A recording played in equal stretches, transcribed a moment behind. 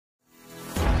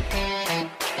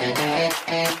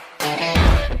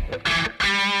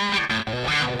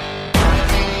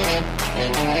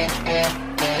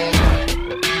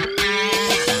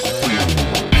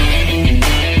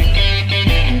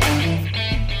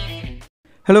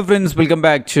Hello friends, welcome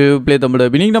back to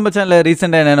Playtamildub. இன்னைக்கு நம்ம சேனல்ல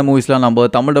ரீசெண்டா என்னென்ன மூவிஸ்லாம் நம்ம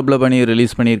தமிழ் டப்ல பண்ணி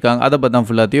ரிலீஸ் பண்ணியிருக்காங்க அதை பற்றி தான்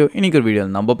ஃபுல்லாத்தையும் இன்னைக்கு ஒரு வீடியோ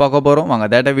நம்ம பார்க்க போகிறோம்.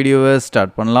 வாங்க டேட்டா வீடியோவை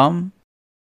ஸ்டார்ட் பண்ணலாம்.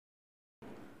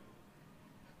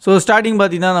 ஸோ ஸ்டார்டிங்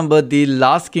பார்த்தீங்கன்னா நம்ம தி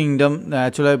லாஸ்ட் கிங்டம்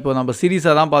ஆக்சுவலாக இப்போ நம்ம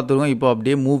சீரீஸாக தான் பார்த்துருக்கோம். இப்போ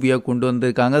அப்படியே மூவியாக கொண்டு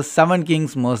வந்திருக்காங்க. 7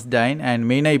 Kings Must Die அண்ட்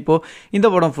மெயினாக இப்போது இந்த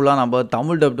படம் ஃபுல்லாக நம்ம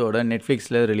தமிழ் டப்டோட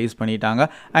நெட்ஃப்ளிக்ஸில் ரிலீஸ் பண்ணிட்டாங்க.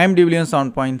 IMDbலையும்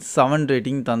 7.7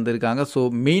 ரேட்டிங் தந்திருக்காங்க. ஸோ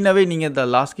மெயினாகவே நீங்கள் த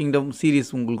லாஸ்ட் கிங்டம்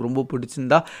சீரீஸ் உங்களுக்கு ரொம்ப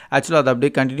பிடிச்சிருந்தா ஆக்சுவலாக அது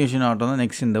அப்படியே கண்டினியூஷன் ஆகட்டும் தான்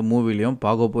நெக்ஸ்ட் இந்த மூவிலையும்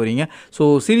பார்க்க போகிறீங்க. ஸோ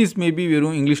சீரீஸ் மேபி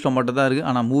வெறும் இங்கிலீஷில் மட்டும் தான் இருக்குது,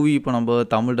 ஆனால் மூவி இப்போ நம்ம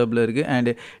தமிழ் டப்பில் இருக்குது.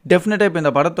 அண்ட் டெஃபினட்டாக இப்போ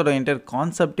இந்த படத்தோட என்டையர்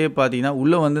கான்செப்டே பார்த்தீங்கன்னா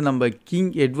உள்ளே வந்து நம்ம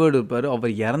கிங் எட்வர்டு இருப்பார்,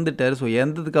 அவர் இறந்துட்டார். ஸோ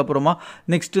இறந்ததுக்கு அப்புறமா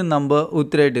நெக்ஸ்ட்டு நம்ம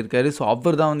உத்ரேட் இருக்கார். ஸோ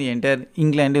அவர் தான் வந்து என்டையர்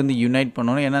இங்கிலாண்டே வந்து யுனைட்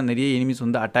பண்ணணும். ஏன்னா நிறைய எனிமீஸ்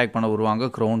வந்து அட்டாக் பண்ண வருவாங்க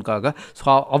க்ரௌனுக்காக. ஸோ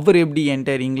அவர் எப்படி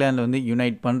என்டையர் இங்கிலாண்டில் வந்து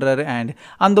யுனைட் பண்ணுறாரு அண்ட்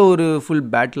அந்த ஒரு ஃபுல்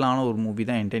பேட்டிலான ஒரு மூவி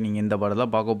தான் என்டையர் நீங்கள் இந்த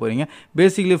படத்தில் பார்க்க போகிறீங்க.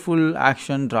 Basically full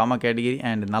action drama category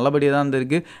and நல்லபடியாக தான்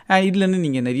இருக்குது. அண்ட் இதுலேருந்து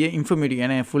நீங்கள் நிறைய இன்ஃபர்மேட்டிவ்,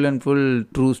 ஏன்னா ஃபுல் அண்ட் ஃபுல்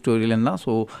ட்ரூ ஸ்டோரியிலேருந்து தான்.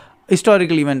 ஸோ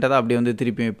ஹிஸ்டாரிக்கல் ஈவெண்ட்டை தான் அப்படியே வந்து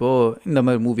திருப்பி இப்போது இந்த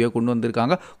மாதிரி மூவியாக கொண்டு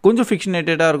வந்திருக்காங்க. கொஞ்சம்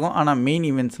ஃபிக்ஷனேட்டடாக இருக்கும், ஆனால் மெயின்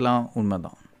ஈவெண்ட்ஸ்லாம் உண்மை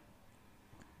தான்.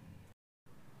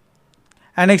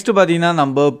 அண்ட் நெக்ஸ்ட்டு பார்த்தீங்கன்னா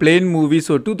நம்ம பிளேன் மூவி.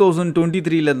 ஸோ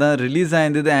 2023 தான் ரிலீஸ்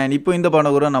ஆயிருந்தது. அண்ட் இப்போ இந்த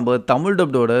படம் கூட நம்ம தமிழ்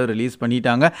டப்டோட ரிலீஸ்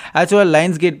பண்ணிட்டாங்க. ஆக்சுவலாக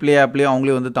லைன்ஸ் கேட் ப்ளே ஆப்லேயே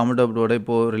அவங்களே வந்து தமிழ் டப்டோட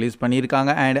இப்போது ரிலீஸ்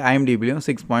பண்ணியிருக்காங்க. அண்ட் IMDbலையும்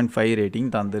 6.5 ரேட்டிங்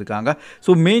தந்திருக்காங்க.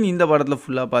 ஸோ மெயின் இந்த படத்தில்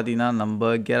ஃபுல்லாக பார்த்தீங்கன்னா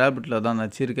நம்ம கெராபிட்டில் தான்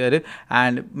நடிச்சிருக்காரு.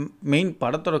 அண்ட் மெயின்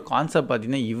படத்தோட கான்செப்ட்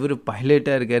பார்த்தீங்கன்னா இவர்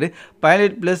பைலட்டாக இருக்கார்.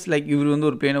 பைலட் ப்ளஸ் லைக் இவர் வந்து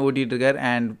ஒரு பிளேனை ஓட்டிகிட்டு இருக்கார்.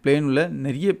 அண்ட் பிளேனில்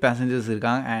நிறைய பேசஞ்சர்ஸ்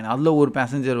இருக்காங்க. அண்ட் அதில் ஒரு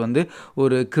பேசஞ்சர் வந்து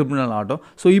ஒரு கிரிமினல் ஆட்டம்.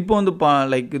 ஸோ இப்போ வந்து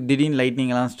லைக் திடீர்னு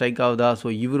லைட்னிங்லாம் ஸ்ட்ரைக் ஆகுதா. ஸோ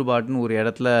இவர் பாட்டுன்னு ஒரு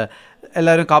இடத்துல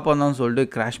எல்லோரும் காப்பாந்தான்னு சொல்லிட்டு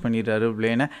கிராஷ் பண்ணிடுறாரு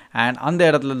பிளேனை. அண்ட் அந்த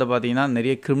இடத்துல இருந்து பார்த்தீங்கன்னா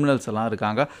நிறைய கிரிமினல்ஸ் எல்லாம்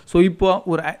இருக்காங்க. ஸோ இப்போ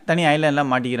ஒரு தனி ஐலாண்டில்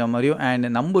மாட்டிக்கிற மாதிரியும் அண்ட்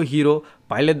நம்ம ஹீரோ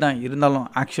பைலட் தான் இருந்தாலும்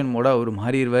ஆக்ஷன் மோட அவர்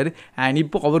மாறிடுவார். அண்ட்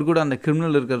இப்போ அவர் கூட அந்த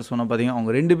கிரிமினல் இருக்கிற சொன்ன பார்த்தீங்கன்னா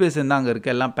அவங்க 2 பேர் சேர்ந்து அங்கே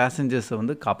இருக்க எல்லாம் பேசஞ்சர்ஸை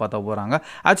வந்து காப்பாற்ற போகிறாங்க.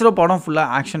 ஆக்சுவலாக படம்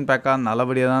ஃபுல்லாக ஆக்ஷன் பேக்காக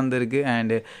நல்லபடியாக தான் இருக்குது.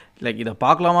 அண்டு லைக் இதை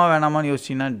பார்க்கலாமா வேணாமான்னு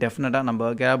யோசிச்சிங்கன்னா டெஃபினட்டாக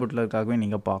நம்ம கேரபுட்டில் இருக்காகவே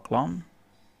நீங்கள் பார்க்கலாம்.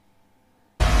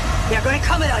 They're going to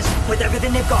come at us with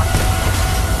everything they've got.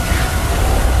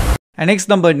 Next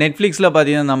நம்ம நெட்ஃப்ளிக்ஸில்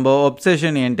பார்த்தீங்கன்னா நம்ம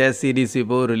ஒப்சஷன் என்டையர் சீரீஸ்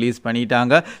இப்போது ரிலீஸ்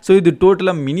பண்ணிட்டாங்க. ஸோ இது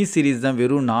டோட்டலாக மினி சீரீஸ் தான்,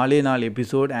 வெறும் 4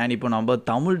 எபிசோட். அண்ட் இப்போ நம்ம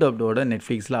தமிழ் டப்டோட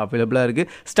நெட்ஃப்ளிக்ஸில் அவைலபிளாக இருக்குது.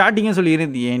 ஸ்டார்டிங்கே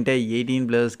சொல்லியிருந்து என்டையர்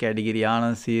 18+ கேட்டகிரியான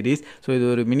சீரீஸ். ஸோ இது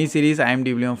ஒரு மினி சீரீஸ்.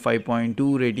 IMDbலையும் 5.2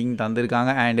 ரேட்டிங்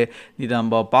தந்திருக்காங்க. அண்டு இது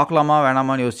நம்ம பார்க்கலாமா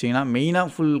வேணாமான்னு யோசிச்சிங்கன்னா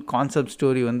மெயினாக ஃபுல் கான்செப்ட்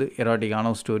ஸ்டோரி வந்து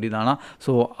எராட்டிக்கான ஸ்டோரி தானா.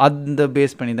 ஸோ அந்த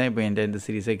பேஸ் பண்ணி தான் இப்போ இந்த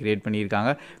சீரீஸை க்ரியேட்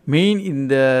பண்ணியிருக்காங்க. மெயின்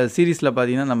இந்த சீரீஸில்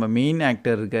பார்த்தீங்கன்னா நம்ம மெயின்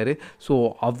ஆக்டர் இருக்கார். ஸோ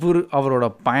அவரோட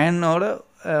பையனோட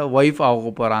ஒய்ஃப்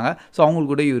ஆக போகிறாங்க. ஸோ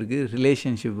அவங்களுக்கு கூட இவருக்கு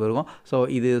ரிலேஷன்ஷிப் இருக்கும். ஸோ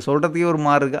இது சொல்கிறதுக்கே ஒரு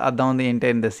மாதிரி இருக்குது. அதுதான் வந்து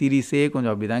இந்த சீரீஸே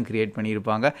கொஞ்சம் அப்படி தான் க்ரியேட்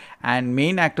பண்ணியிருப்பாங்க. அண்ட்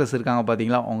மெயின் ஆக்டர்ஸ் இருக்காங்க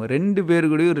பார்த்தீங்களா, அவங்க 2 பேர்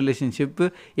கூடயும் ரிலேஷன்ஷிப்பு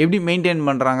எப்படி மெயின்டைன்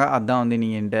பண்ணுறாங்க அதுதான் வந்து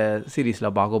நீங்கள் இந்த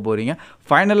சீரீஸில் பார்க்க போகிறீங்க.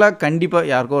 ஃபைனலாக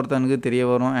கண்டிப்பாக யாருக்கோ ஒருத்தனுக்கு தெரிய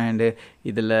வரும். அண்டு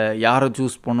இதில் யாரை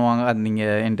சூஸ் பண்ணுவாங்க அது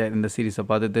நீங்கள் இந்த சீரீஸை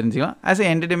பார்த்து தெரிஞ்சுக்கலாம். ஆஸ்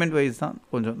எ என்டர்டெயின்மெண்ட் வைஸ் தான்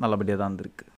கொஞ்சம் நல்லபடியாக தான்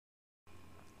இருக்குது.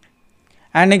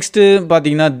 அண்ட் நெக்ஸ்ட்டு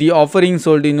பார்த்தீங்கன்னா தி ஆஃபரிங்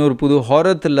சொல்லிட்டு இன்னொரு புது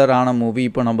ஹாரர் த்ரில்லரான மூவி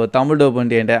இப்போ நம்ம தமிழ் டப்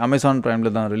பண்ணிட்டு அமேசான்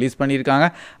ப்ரைமில் தான் ரிலீஸ் பண்ணியிருக்காங்க.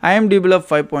 IMDbல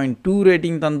 5.2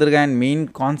 ரேட்டிங் தந்திருக்கேன். அண்ட் மெயின்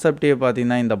கான்செப்டே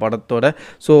பார்த்தீங்கன்னா இந்த படத்தோட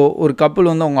ஸோ ஒரு கப்பல்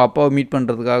வந்து அவங்க அப்பாவை மீட்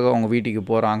பண்ணுறதுக்காக அவங்க வீட்டுக்கு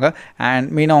போகிறாங்க.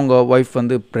 அண்ட் மெயினாக அவங்க ஒய்ஃப்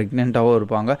வந்து ப்ரெக்னெண்ட்டாகவும்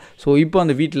இருப்பாங்க. ஸோ இப்போ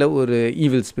அந்த வீட்டில் ஒரு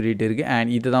ஈவில் ஸ்பிரிட் இருக்குது.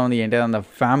 அண்ட் இதுதான் வந்து என்கிட்ட அந்த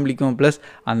ஃபேமிலிக்கும் ப்ளஸ்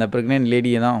அந்த ப்ரெக்னென்ட்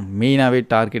லேடியை தான் மெயினாகவே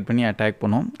டார்கெட் பண்ணி அட்டாக்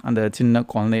பண்ணும், அந்த சின்ன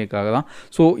குழந்தைக்காக தான்.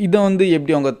 ஸோ இதை வந்து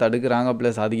எப்படி அவங்க தடுக்கிறாங்க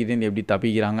ப்ளஸ் அதுக்கிட்டேருந்து எப்படி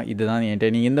தப்பிக்கிறாங்க இதுதான் என்கிட்ட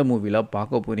நீங்கள் இந்த மூவியில்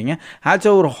பார்க்க போகிறீங்க.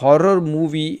 ஆக்சுவலாக ஒரு ஹாரர்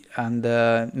மூவி. அந்த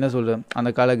என்ன சொல்கிறது,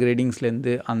 அந்த கால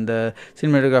கிரேடிங்ஸ்லேருந்து அந்த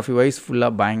சினிமாட்டோகிராஃபி வைஸ்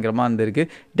ஃபுல்லாக பயங்கரமாக இருந்திருக்கு.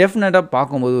 டெஃபினட்டாக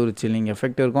பார்க்கும்போது ஒரு சில்லிங்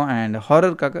எஃபெக்ட் இருக்கும். அண்ட்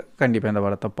ஹாரருக்காக கண்டிப்பாக இந்த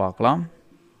படத்தை பார்க்கலாம்.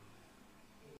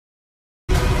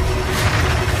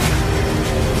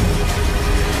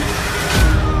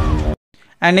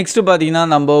 அண்ட் நெக்ஸ்ட்டு பார்த்தீங்கன்னா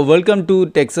நம்ம வெல்கம் டு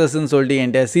டெக்ஸஸ்ன்னு சொல்லிட்டு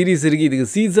என்கிட்ட சீரீஸ் இருக்குது. இதுக்கு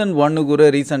சீசன் 1 கூட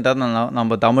ரீசெண்டாக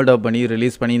நம்ம தமிழ் டப் பண்ணி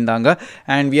ரிலீஸ் பண்ணியிருந்தாங்க.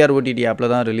 அண்ட் VROTT ஆப்பில்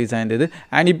தான் ரிலீஸ் ஆயிருந்தது.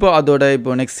 அண்ட்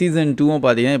இப்போ நெக்ஸ்ட் சீசன் 2வும்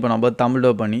பார்த்தீங்கன்னா இப்போ நம்ம தமிழ்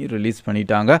டப் பண்ணி ரிலீஸ்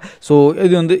பண்ணிட்டாங்க. ஸோ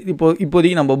இது வந்து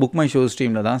இப்போதைக்கு நம்ம புக் மை ஷோ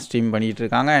ஸ்ட்ரீமில் தான் ஸ்ட்ரீம் பண்ணிகிட்டு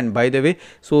இருக்காங்க. And by the way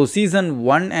so season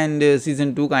 1 and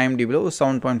season 2 IMDbல ஒரு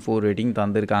 7.4 ரேட்டிங்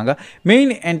தந்திருக்காங்க.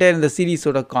 மெயின் என்டையர் இந்த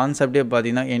சீரீஸோட கான்செப்டே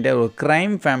பார்த்தீங்கன்னா என்டையர் ஒரு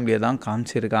க்ரைம் ஃபேமிலியை தான்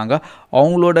காமிச்சிருக்காங்க.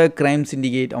 அவங்களோட க்ரைம் சிண்டி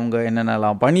இன்வெஸ்டிகேட் அவங்க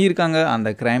என்னென்னலாம் பண்ணியிருக்காங்க, அந்த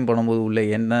க்ரைம் பண்ணும்போது உள்ள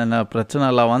என்னென்ன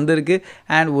பிரச்சனைலாம் வந்திருக்கு,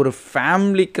 அண்ட் ஒரு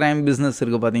ஃபேமிலி க்ரைம் பிஸ்னஸ்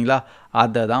இருக்குது பார்த்தீங்களா,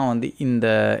 அதை தான் வந்து இந்த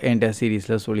என்டையர்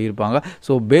சீரீஸில் சொல்லியிருப்பாங்க.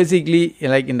 ஸோ பேசிக்லி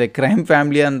லைக் இந்த க்ரைம்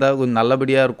ஃபேமிலியாக இருந்தால் கொஞ்சம்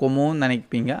நல்லபடியாக இருக்குமோன்னு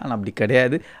நினைப்பீங்க. ஆனால் அப்படி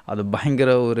கிடையாது. அது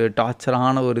பயங்கர ஒரு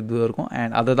டார்ச்சரான ஒரு இதுவாக இருக்கும்.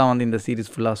 அண்ட் அதை தான் வந்து இந்த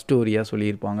சீரீஸ் ஃபுல்லாக ஸ்டோரியாக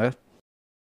சொல்லியிருப்பாங்க.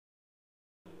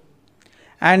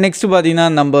 அண்ட் நெக்ஸ்ட் பார்த்தீங்கன்னா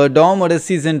நம்ம டாமோட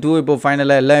சீசன் 2 இப்போ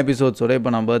ஃபைனலாக எல்லா எபிசோட்ஸோட இப்போ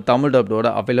நம்ம தமிழ் டப்டோட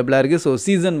அவைலபிளாக இருக்குது. ஸோ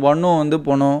சீசன் 1 வந்து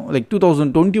போனோம் லைக்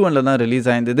 2021 தான் ரிலீஸ்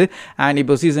ஆயிருந்தது. அண்ட்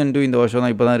இப்போ சீசன் 2 இந்த வருஷம்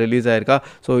தான் இப்போ தான் ரிலீஸ் ஆயிருக்கா.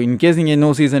 ஸோ இன்கேஸ் நீங்கள்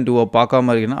இன்னும் சீசன் 2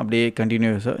 பார்க்காம இருக்குன்னா அப்படியே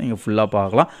கண்டினியூஸாக நீங்கள் ஃபுல்லாக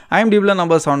பார்க்கலாம். IMDbல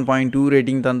நம்ம 7.2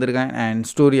 ரேட்டிங் தந்திருக்கேன். அண்ட்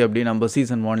ஸ்டோரி அப்படியே நம்ம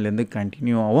சீசன் 1லேருந்து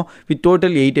கண்டினியூ ஆகும். வித்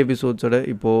டோட்டல் 8 எபிசோட்ஸோட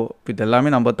இப்போது வித்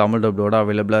எல்லாமே நம்ம தமிழ் டப்டோட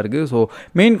அவைலபிளாக இருக்குது. ஸோ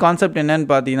மெயின் கான்செப்ட் என்னன்னு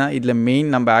பார்த்தீங்கன்னா இதில்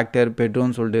மெயின் நம்ம ஆக்டர்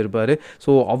பெட்ரோன்னு சொல்லிட்டு இருப்பார். ஸோ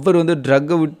அவர் வந்து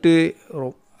ட்ரக்கை விட்டு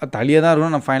தலியாக தான்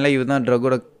இருக்கணும். நான் ஃபைனலாக இவர் தான்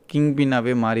ட்ரக்கோட கிங்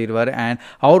பின்னாகவே மாறிடுவார். அண்ட்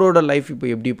அவரோட லைஃப் இப்போ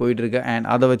எப்படி போயிட்டுருக்கு அண்ட்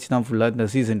அதை வச்சு தான் ஃபுல்லாக இந்த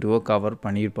சீசன் 2 கவர்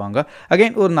பண்ணியிருப்பாங்க.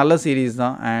 அகைன் ஒரு நல்ல சீரீஸ்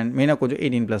தான். அண்ட் மெயினாக கொஞ்சம்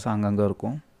 18+ அங்கங்கே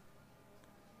இருக்கும்.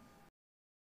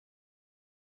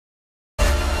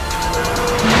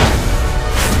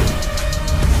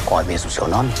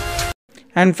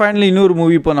 அண்ட் ஃபைனலி இன்னொரு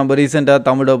மூவி இப்போ நம்ம ரீசெண்டாக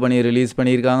தமிழ் டப் பண்ணி ரிலீஸ்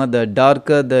பண்ணியிருக்காங்க. த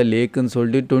டார்க்கர் த லேக்குன்னு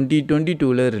சொல்லிட்டு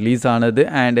 2022 ரிலீஸ் ஆனது.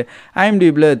 அண்ட்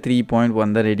IMDbல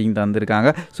 3.1 தான் ரேட்டிங்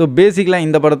தந்திருக்காங்க. ஸோ பேசிக்கலாக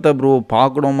இந்த படத்தை ப்ரோ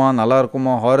பார்க்கணுமா, நல்லா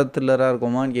இருக்குமா, ஹாரர் த்ரில்லராக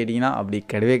இருக்குமான்னு கேட்டிங்கன்னா அப்படி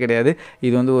கிடையவே கிடையாது.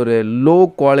 இது வந்து ஒரு லோ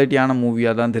குவாலிட்டியான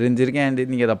மூவியாக தான் தெரிஞ்சிருக்கேன். அண்ட்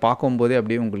நீங்கள் அதை பார்க்கும்போதே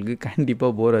அப்படியே உங்களுக்கு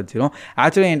கண்டிப்பாக போர் வச்சிடும்.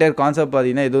 ஆக்சுவலாக என்டையர் கான்செப்ட்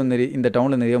பார்த்தீங்கன்னா ஏதோ இந்த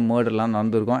டவுனில் நிறைய மர்டர்லாம்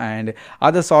நடந்திருக்கும். அண்ட்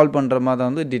அதை சால்வ் பண்ணுற மாதிரி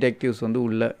தான் வந்து டிடெக்டிவ்ஸ் வந்து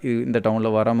உள்ள இந்த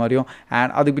டவுனில் வர மாதிரியும்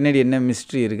அண்ட் அதுக்கு பின்னாடி என்ன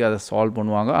மிஸ்ட்ரி இருக்குது அதை சால்வ்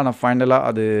பண்ணுவாங்க. ஆனால் ஃபைனலாக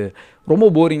அது ரொம்ப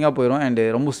போரிங்காக போயிடும் அண்டு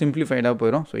ரொம்ப சிம்பிளிஃபைடாக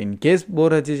போயிடும். ஸோ இன்கேஸ்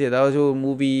போர் ஆச்சு ஏதாச்சும் ஒரு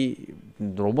மூவி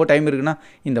ரொம்ப டைம் இருக்குன்னா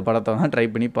இந்த படத்தை தான் ட்ரை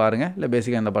பண்ணி பாருங்கள். இல்லை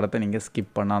பேசிக்காக இந்த படத்தை நீங்கள்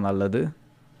ஸ்கிப் பண்ணால் நல்லது.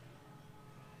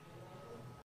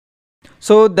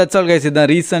 So that's all guys. இதுதான்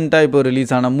ரீசெண்டாக இப்போ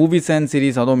ரிலீஸ் ஆன மூவிஸ் அண்ட்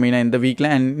சீரிஸ், அதுவும் மெயினாக இந்த வீக்கில்.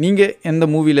 அண்ட் நீங்கள் எந்த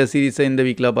மூவியில் சீரிஸை இந்த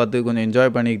வீக்கில் பார்த்து கொஞ்சம்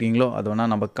என்ஜாய் பண்ணிக்கிறீங்களோ அது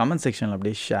வேணால் நம்ம கமெண்ட் செக்ஷனில்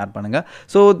அப்படியே ஷேர் பண்ணுங்கள்.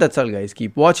 So that's all guys.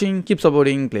 Keep வாட்சிங், keep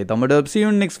supporting Playtamildub. See you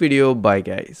in next video. Bye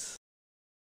guys.